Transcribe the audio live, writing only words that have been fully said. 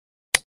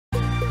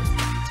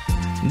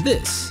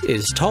This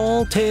is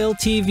Tall Tale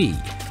TV,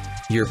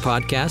 your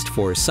podcast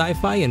for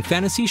sci-fi and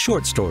fantasy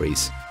short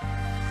stories.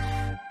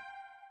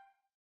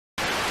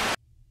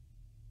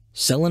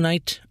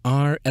 Selenite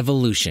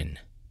R-Evolution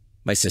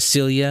by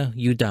Cecilia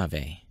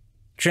Eudave,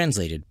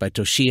 translated by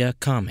Toshiya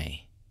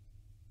Kamei.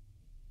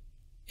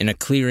 In a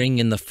clearing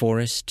in the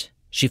forest,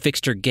 she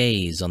fixed her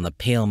gaze on the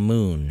pale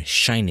moon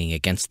shining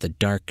against the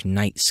dark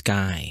night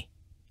sky.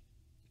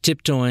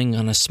 Tiptoeing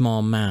on a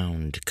small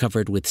mound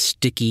covered with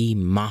sticky,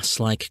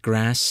 moss-like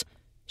grass,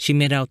 she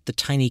made out the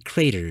tiny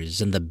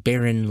craters in the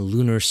barren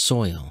lunar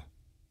soil.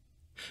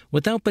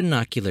 Without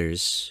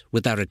binoculars,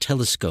 without a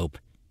telescope,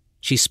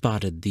 she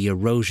spotted the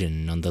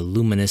erosion on the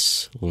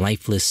luminous,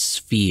 lifeless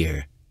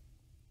sphere.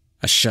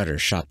 A shudder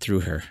shot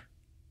through her.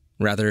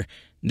 Rather,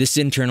 this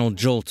internal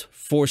jolt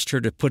forced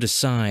her to put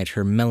aside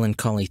her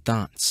melancholy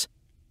thoughts.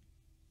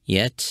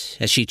 Yet,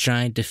 as she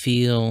tried to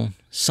feel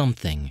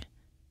something,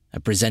 a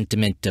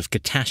presentiment of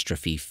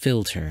catastrophe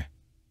filled her.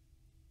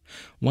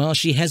 While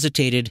she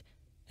hesitated,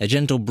 a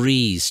gentle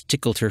breeze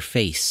tickled her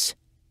face.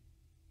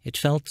 It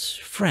felt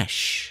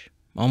fresh,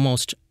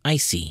 almost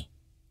icy.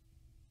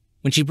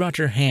 When she brought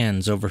her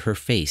hands over her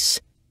face,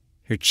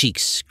 her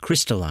cheeks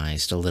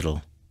crystallized a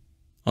little,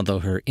 although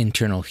her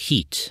internal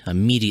heat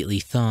immediately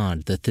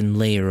thawed the thin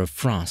layer of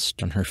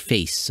frost on her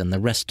face and the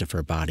rest of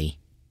her body.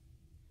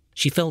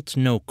 She felt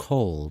no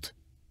cold,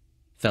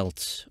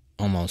 felt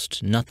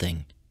almost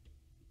nothing.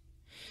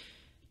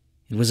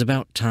 It was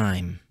about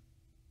time.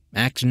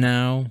 Act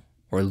now,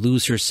 or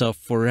lose herself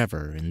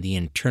forever in the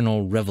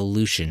internal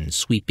revolution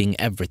sweeping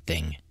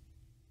everything.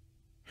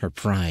 Her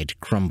pride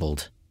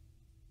crumbled.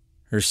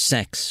 Her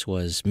sex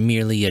was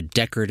merely a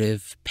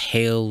decorative,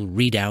 pale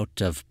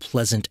readout of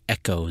pleasant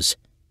echoes.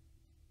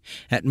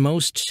 At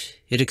most,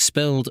 it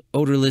expelled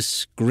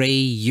odorless gray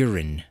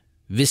urine,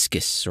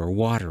 viscous or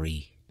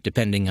watery,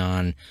 depending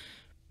on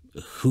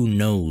who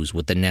knows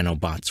what the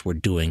nanobots were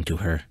doing to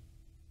her.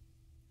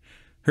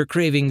 Her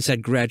cravings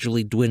had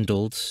gradually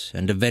dwindled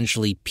and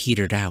eventually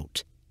petered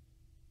out.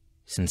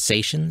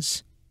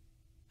 Sensations?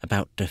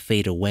 About to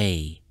fade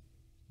away,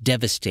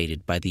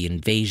 devastated by the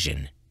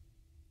invasion.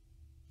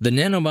 The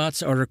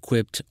nanobots are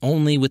equipped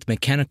only with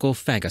mechanical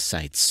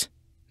phagocytes.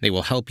 They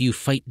will help you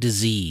fight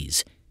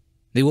disease.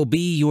 They will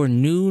be your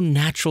new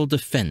natural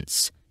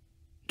defense.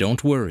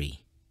 Don't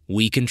worry,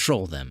 we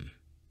control them,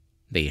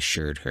 they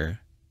assured her.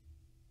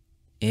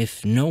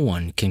 If no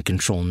one can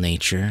control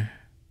nature,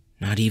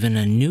 not even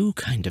a new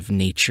kind of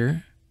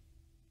nature.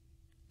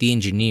 The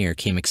engineer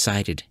came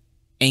excited,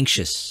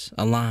 anxious,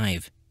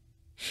 alive.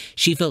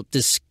 She felt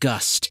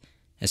disgust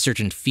as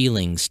certain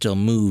feelings still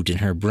moved in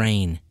her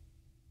brain.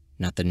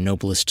 Not the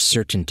noblest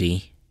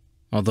certainty,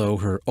 although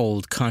her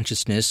old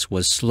consciousness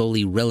was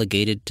slowly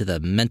relegated to the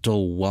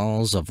mental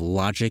walls of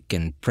logic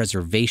and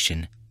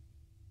preservation.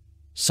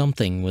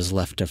 Something was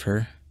left of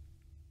her.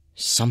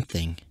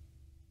 Something.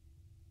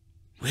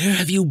 Where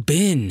have you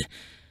been?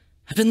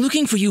 I've been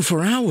looking for you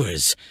for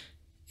hours.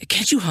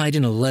 Can't you hide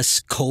in a less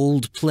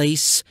cold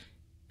place?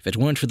 If it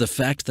weren't for the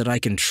fact that I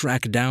can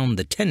track down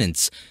the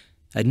tenants,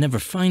 I'd never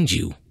find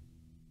you.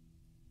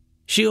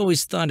 She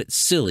always thought it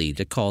silly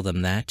to call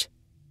them that.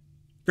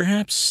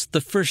 Perhaps the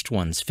first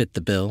ones fit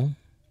the bill,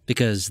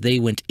 because they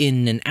went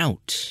in and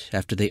out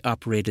after they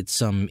operated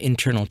some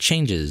internal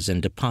changes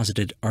and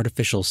deposited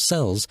artificial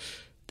cells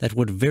that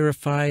would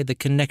verify the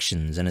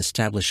connections and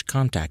establish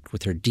contact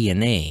with her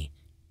DNA,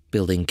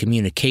 building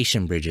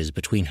communication bridges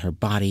between her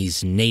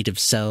body's native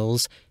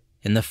cells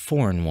and the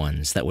foreign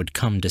ones that would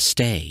come to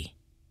stay.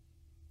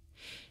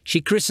 She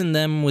christened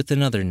them with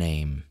another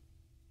name,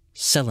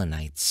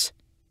 Selenites.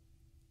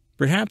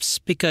 Perhaps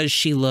because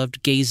she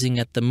loved gazing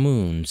at the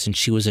moon since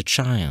she was a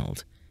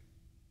child.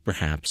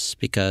 Perhaps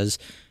because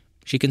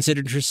she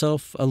considered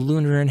herself a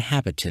lunar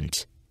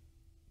inhabitant.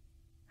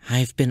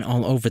 I've been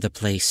all over the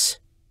place,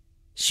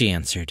 she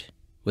answered,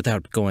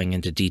 without going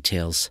into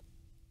details.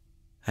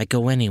 I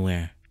go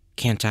anywhere.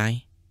 Can't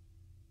I?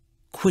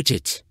 Quit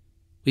it.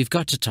 We've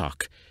got to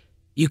talk.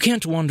 You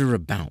can't wander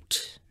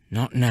about.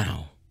 Not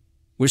now.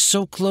 We're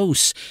so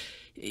close.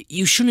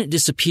 You shouldn't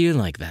disappear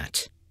like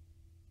that.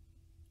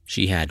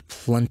 She had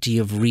plenty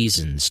of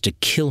reasons to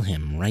kill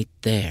him right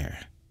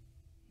there.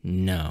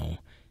 No,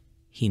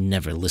 he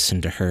never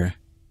listened to her.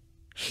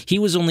 He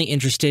was only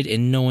interested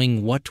in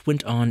knowing what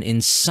went on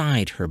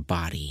inside her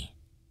body,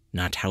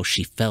 not how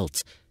she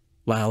felt,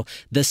 while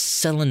the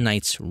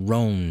Selenites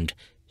roamed,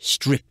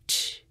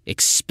 stripped,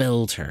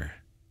 expelled her.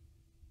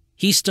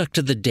 He stuck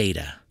to the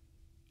data.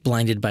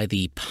 Blinded by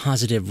the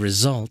positive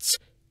results,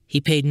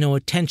 he paid no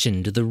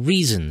attention to the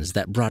reasons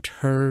that brought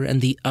her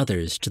and the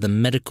others to the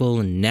medical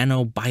and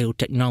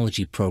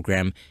nanobiotechnology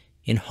program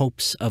in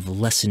hopes of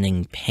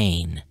lessening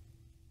pain.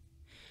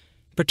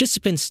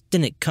 Participants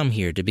didn't come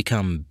here to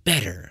become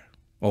better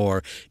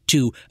or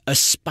to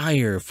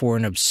aspire for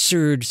an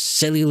absurd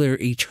cellular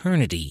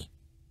eternity.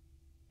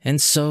 And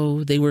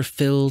so they were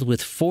filled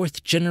with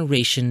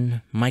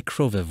fourth-generation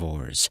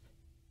microvivores,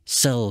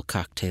 cell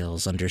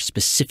cocktails under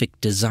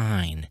specific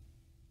design.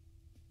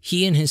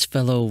 He and his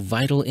fellow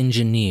vital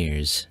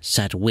engineers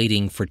sat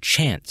waiting for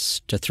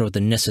chance to throw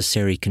the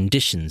necessary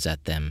conditions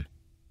at them,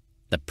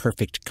 the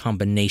perfect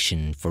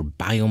combination for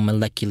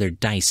biomolecular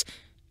dice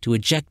to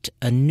eject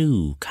a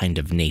new kind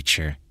of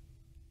nature.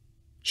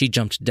 She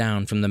jumped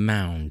down from the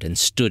mound and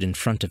stood in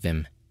front of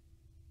him.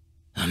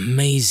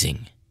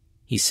 "Amazing,"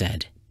 he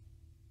said.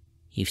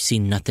 "You've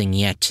seen nothing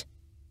yet."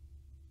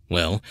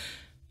 "Well,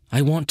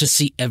 I want to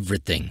see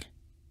everything,"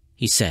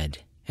 he said,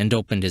 and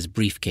opened his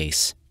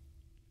briefcase.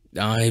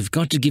 "I've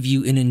got to give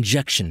you an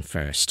injection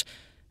first.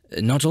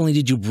 Not only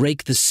did you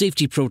break the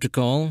safety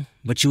protocol,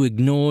 but you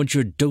ignored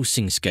your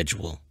dosing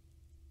schedule."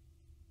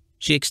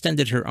 She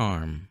extended her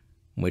arm,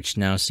 which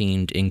now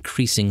seemed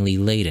increasingly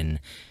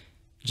laden,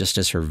 just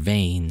as her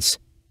veins.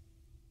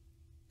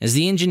 As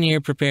the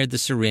engineer prepared the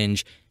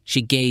syringe,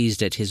 she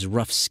gazed at his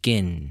rough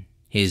skin,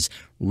 his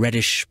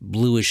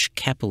reddish-bluish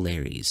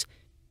capillaries,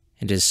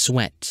 and his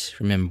sweat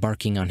from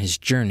embarking on his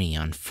journey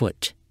on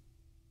foot.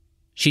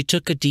 She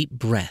took a deep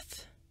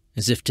breath,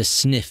 as if to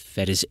sniff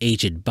at his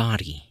aged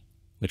body,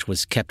 which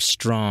was kept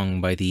strong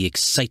by the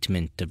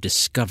excitement of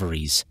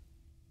discoveries.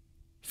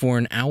 For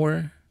an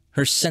hour,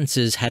 her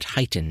senses had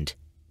heightened.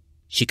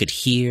 She could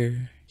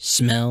hear,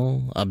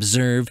 smell,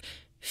 observe,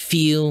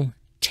 feel,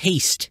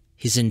 taste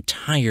his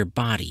entire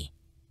body,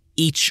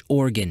 each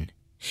organ,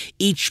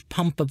 each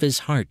pump of his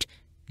heart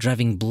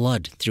driving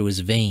blood through his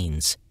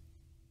veins.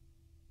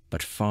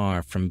 But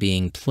far from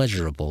being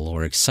pleasurable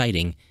or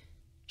exciting,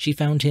 she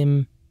found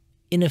him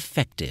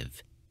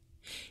ineffective,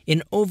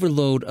 an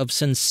overload of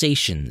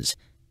sensations,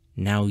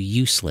 now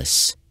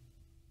useless.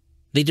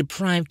 They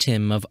deprived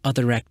him of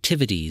other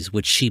activities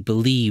which she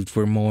believed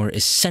were more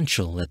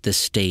essential at this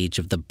stage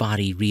of the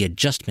body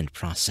readjustment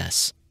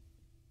process.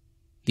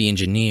 The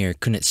engineer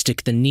couldn't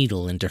stick the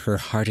needle into her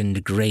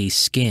hardened gray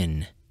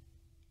skin.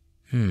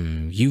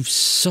 You've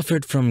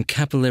suffered from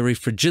capillary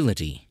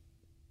fragility,"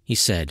 he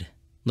said,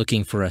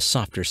 looking for a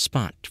softer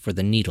spot for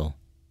the needle.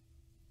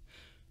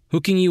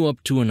 "Hooking you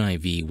up to an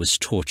IV was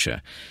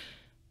torture.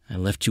 I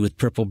left you with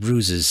purple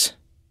bruises.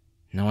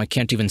 Now I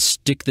can't even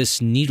stick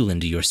this needle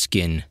into your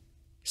skin.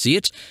 See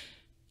it?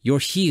 You're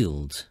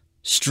healed,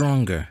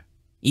 stronger,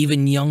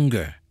 even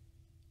younger.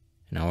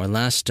 In our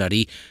last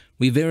study,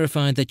 we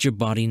verified that your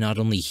body not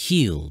only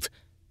healed,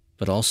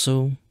 but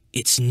also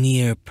it's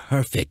near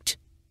perfect.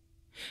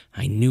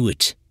 I knew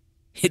it.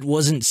 It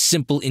wasn't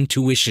simple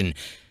intuition.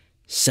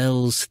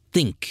 Cells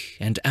think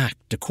and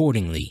act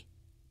accordingly.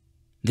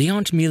 They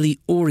aren't merely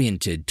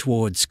oriented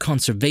towards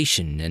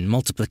conservation and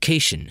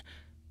multiplication.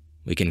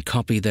 We can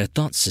copy their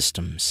thought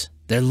systems,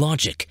 their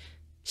logic,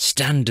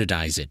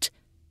 standardize it,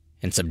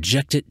 and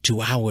subject it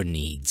to our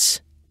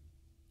needs."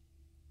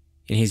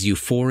 In his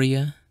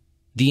euphoria,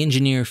 the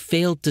engineer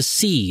failed to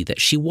see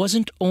that she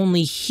wasn't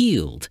only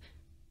healed,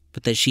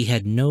 but that she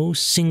had no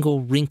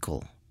single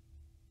wrinkle.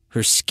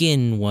 Her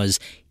skin was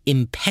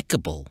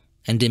impeccable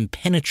and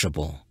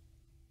impenetrable.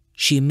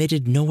 She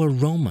emitted no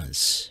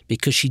aromas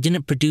because she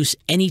didn't produce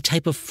any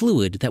type of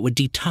fluid that would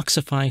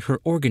detoxify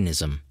her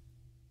organism.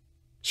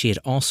 She had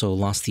also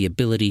lost the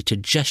ability to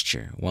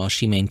gesture while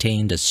she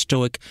maintained a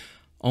stoic,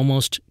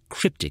 almost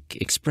cryptic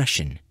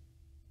expression.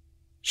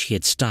 She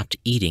had stopped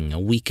eating a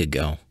week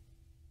ago,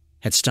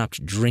 had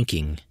stopped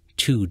drinking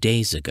 2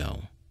 days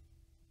ago.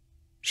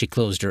 She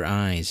closed her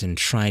eyes and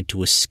tried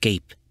to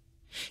escape,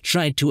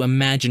 tried to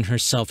imagine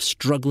herself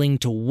struggling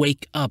to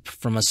wake up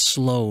from a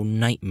slow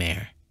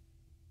nightmare.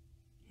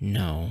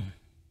 No,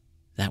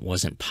 that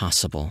wasn't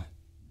possible.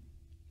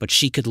 But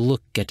she could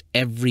look at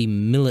every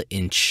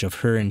milli-inch of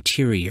her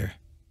interior.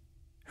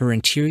 Her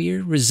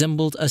interior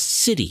resembled a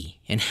city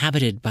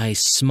inhabited by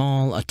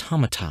small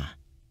automata.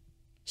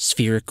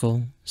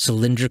 Spherical,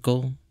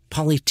 cylindrical,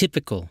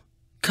 polytypical,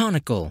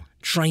 conical,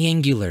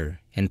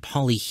 triangular, and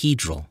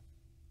polyhedral.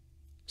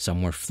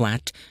 Some were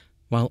flat,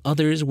 while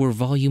others were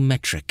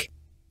volumetric.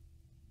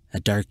 A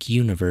dark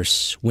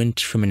universe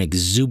went from an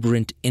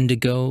exuberant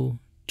indigo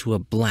to a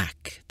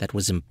black that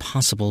was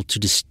impossible to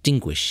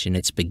distinguish in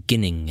its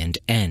beginning and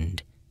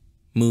end,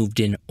 moved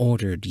in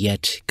ordered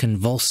yet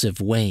convulsive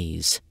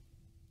ways.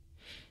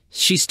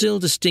 She still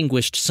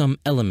distinguished some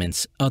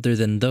elements other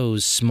than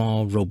those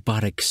small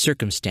robotic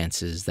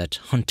circumstances that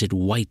hunted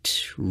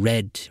white,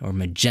 red, or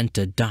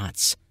magenta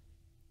dots.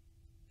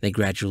 They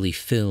gradually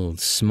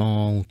filled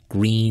small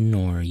green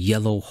or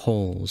yellow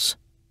holes,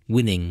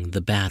 winning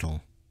the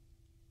battle.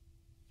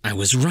 I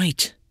was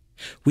right.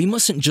 We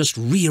mustn't just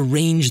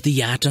rearrange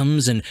the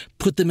atoms and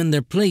put them in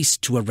their place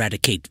to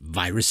eradicate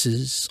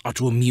viruses,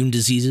 autoimmune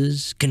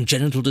diseases,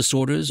 congenital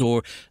disorders,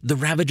 or the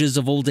ravages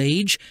of old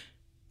age.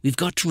 We've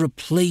got to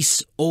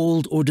replace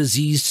old or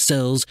diseased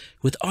cells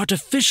with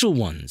artificial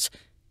ones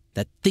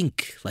that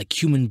think like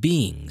human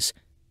beings,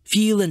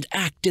 feel and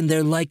act in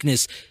their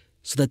likeness,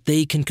 so that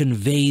they can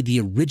convey the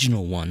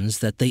original ones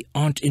that they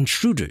aren't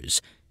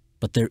intruders,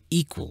 but they're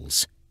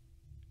equals.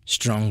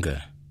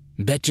 Stronger,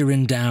 better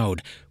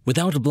endowed,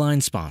 without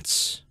blind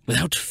spots,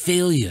 without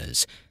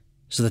failures,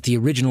 so that the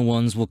original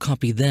ones will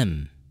copy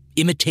them,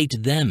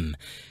 imitate them.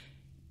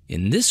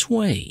 In this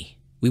way,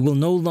 We will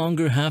no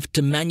longer have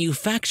to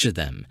manufacture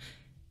them.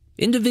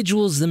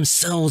 Individuals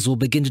themselves will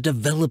begin to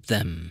develop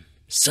them,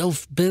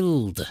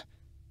 self-build.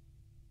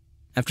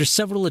 After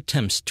several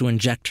attempts to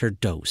inject her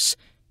dose,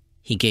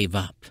 he gave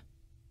up.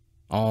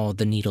 All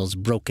the needles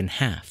broke in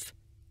half.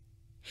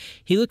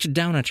 He looked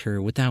down at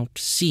her without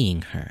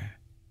seeing her,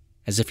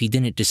 as if he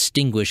didn't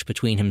distinguish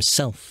between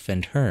himself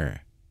and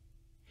her.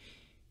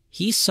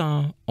 He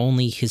saw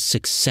only his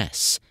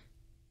success,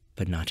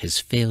 but not his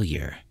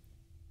failure.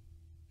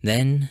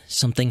 Then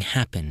something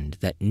happened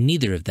that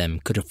neither of them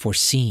could have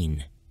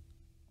foreseen.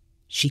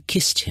 She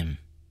kissed him.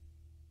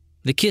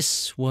 The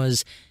kiss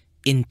was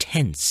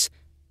intense,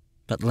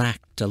 but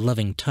lacked a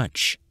loving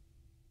touch,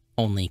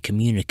 only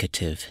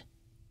communicative.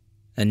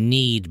 A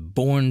need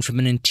born from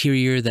an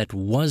interior that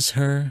was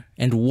her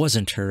and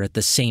wasn't her at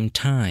the same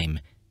time,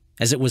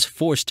 as it was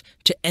forced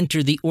to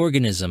enter the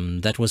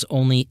organism that was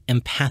only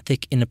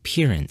empathic in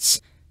appearance.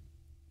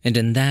 And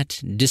in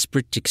that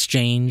disparate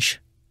exchange,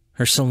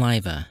 her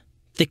saliva,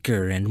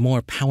 thicker and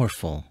more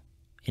powerful,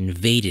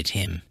 invaded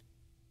him.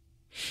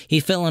 He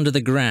fell under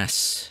the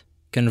grass,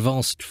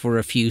 convulsed for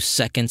a few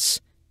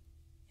seconds,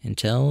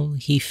 until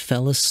he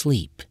fell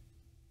asleep.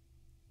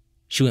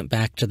 She went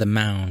back to the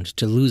mound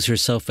to lose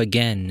herself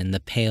again in the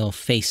pale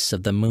face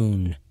of the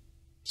moon,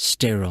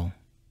 sterile,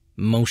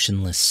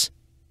 motionless.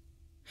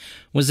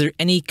 Was there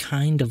any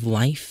kind of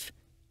life?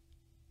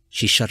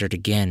 She shuddered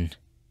again.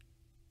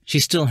 She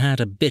still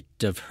had a bit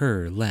of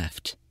her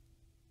left.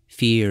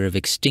 Fear of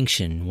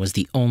extinction was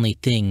the only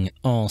thing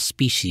all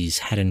species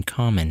had in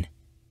common.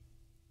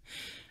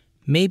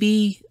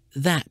 Maybe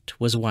that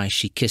was why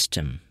she kissed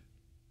him,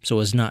 so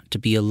as not to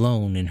be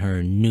alone in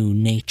her new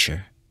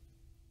nature.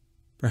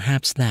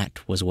 Perhaps that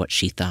was what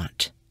she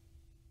thought.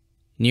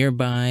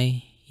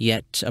 Nearby,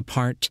 yet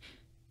apart,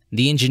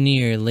 the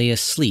engineer lay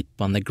asleep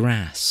on the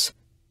grass,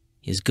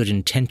 his good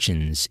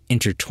intentions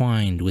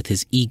intertwined with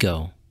his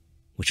ego,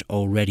 which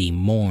already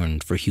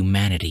mourned for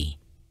humanity,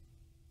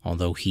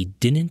 although he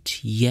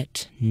didn't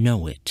yet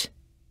know it.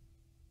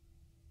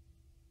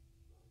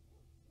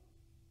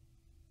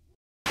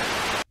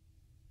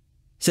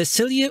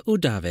 Cecilia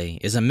Eudave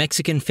is a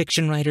Mexican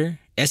fiction writer,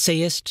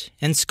 essayist,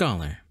 and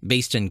scholar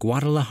based in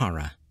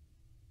Guadalajara.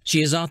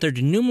 She has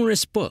authored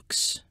numerous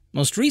books,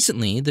 most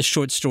recently the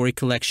short story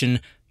collection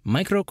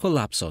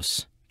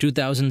Microcolapsos,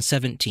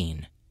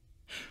 2017.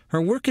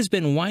 Her work has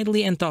been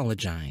widely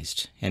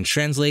anthologized and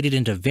translated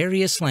into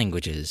various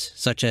languages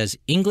such as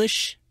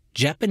English,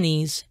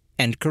 Japanese,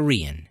 and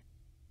Korean.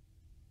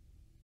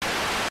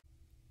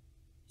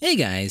 Hey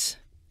guys!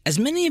 As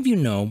many of you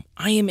know,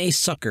 I am a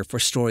sucker for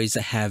stories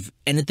that have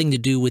anything to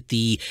do with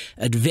the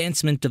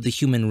advancement of the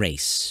human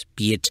race,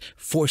 be it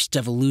forced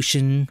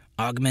evolution,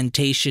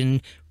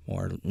 augmentation,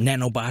 or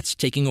nanobots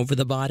taking over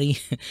the body.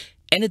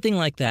 Anything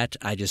like that,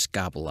 I just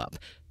gobble up.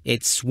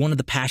 It's one of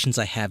the passions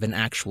I have in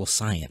actual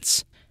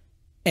science.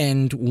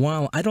 And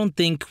while I don't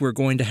think we're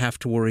going to have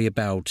to worry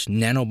about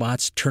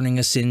nanobots turning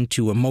us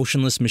into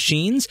emotionless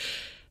machines,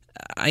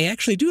 I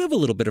actually do have a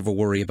little bit of a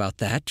worry about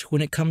that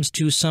when it comes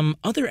to some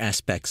other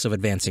aspects of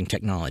advancing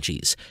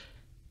technologies.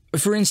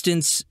 For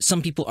instance,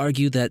 some people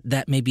argue that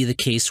that may be the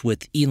case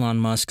with Elon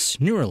Musk's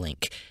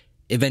Neuralink.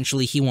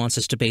 Eventually, he wants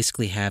us to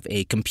basically have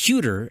a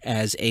computer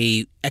as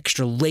an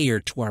extra layer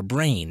to our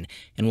brain,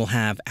 and we'll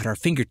have at our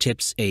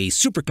fingertips a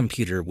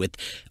supercomputer with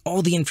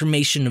all the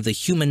information of the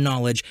human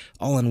knowledge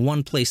all in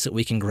one place that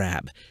we can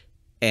grab.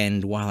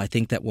 And while I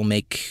think that will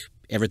make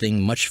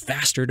everything much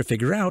faster to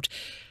figure out,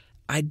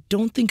 I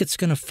don't think it's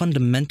going to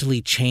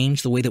fundamentally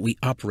change the way that we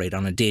operate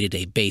on a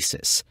day-to-day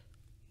basis.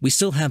 We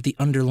still have the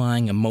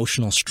underlying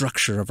emotional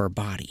structure of our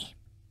body.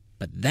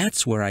 But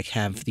that's where I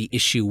have the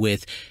issue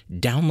with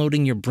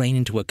downloading your brain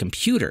into a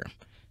computer.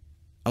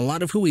 A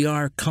lot of who we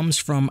are comes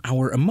from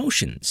our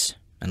emotions,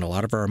 and a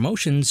lot of our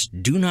emotions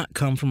do not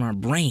come from our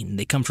brain.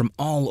 They come from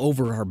all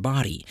over our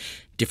body.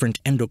 Different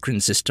endocrine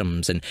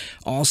systems and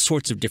all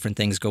sorts of different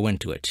things go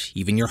into it,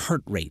 even your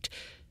heart rate.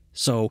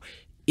 So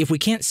if we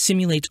can't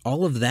simulate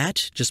all of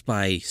that just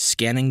by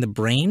scanning the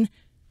brain,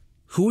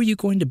 who are you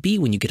going to be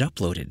when you get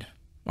uploaded?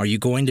 Are you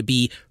going to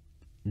be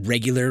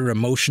regular,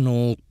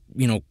 emotional,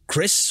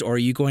 Chris, or are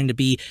you going to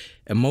be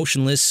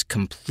emotionless,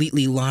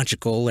 completely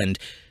logical, and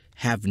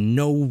have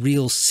no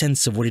real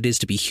sense of what it is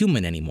to be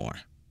human anymore?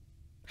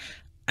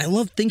 I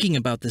love thinking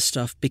about this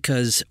stuff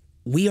because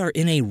we are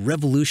in a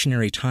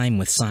revolutionary time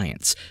with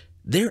science.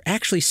 They're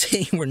actually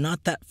saying we're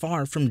not that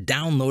far from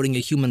downloading a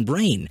human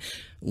brain.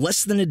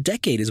 Less than a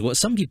decade is what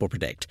some people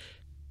predict.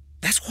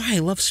 That's why I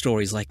love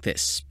stories like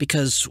this,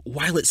 because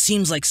while it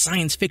seems like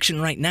science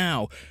fiction right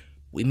now,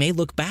 we may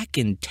look back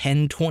in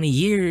 10, 20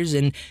 years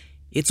and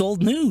it's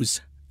old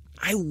news.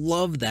 I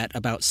love that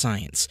about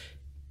science.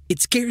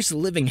 It scares the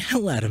living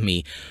hell out of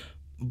me,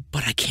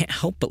 but I can't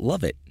help but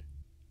love it.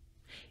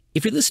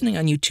 If you're listening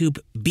on YouTube,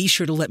 be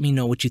sure to let me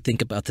know what you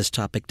think about this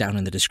topic down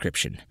in the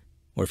description.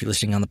 Or if you're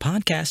listening on the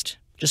podcast,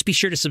 just be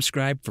sure to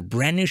subscribe for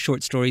brand new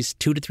short stories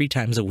 2 to 3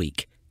 times a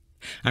week.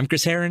 I'm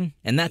Chris Herron,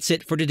 and that's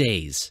it for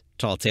today's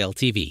Tall Tale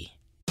TV.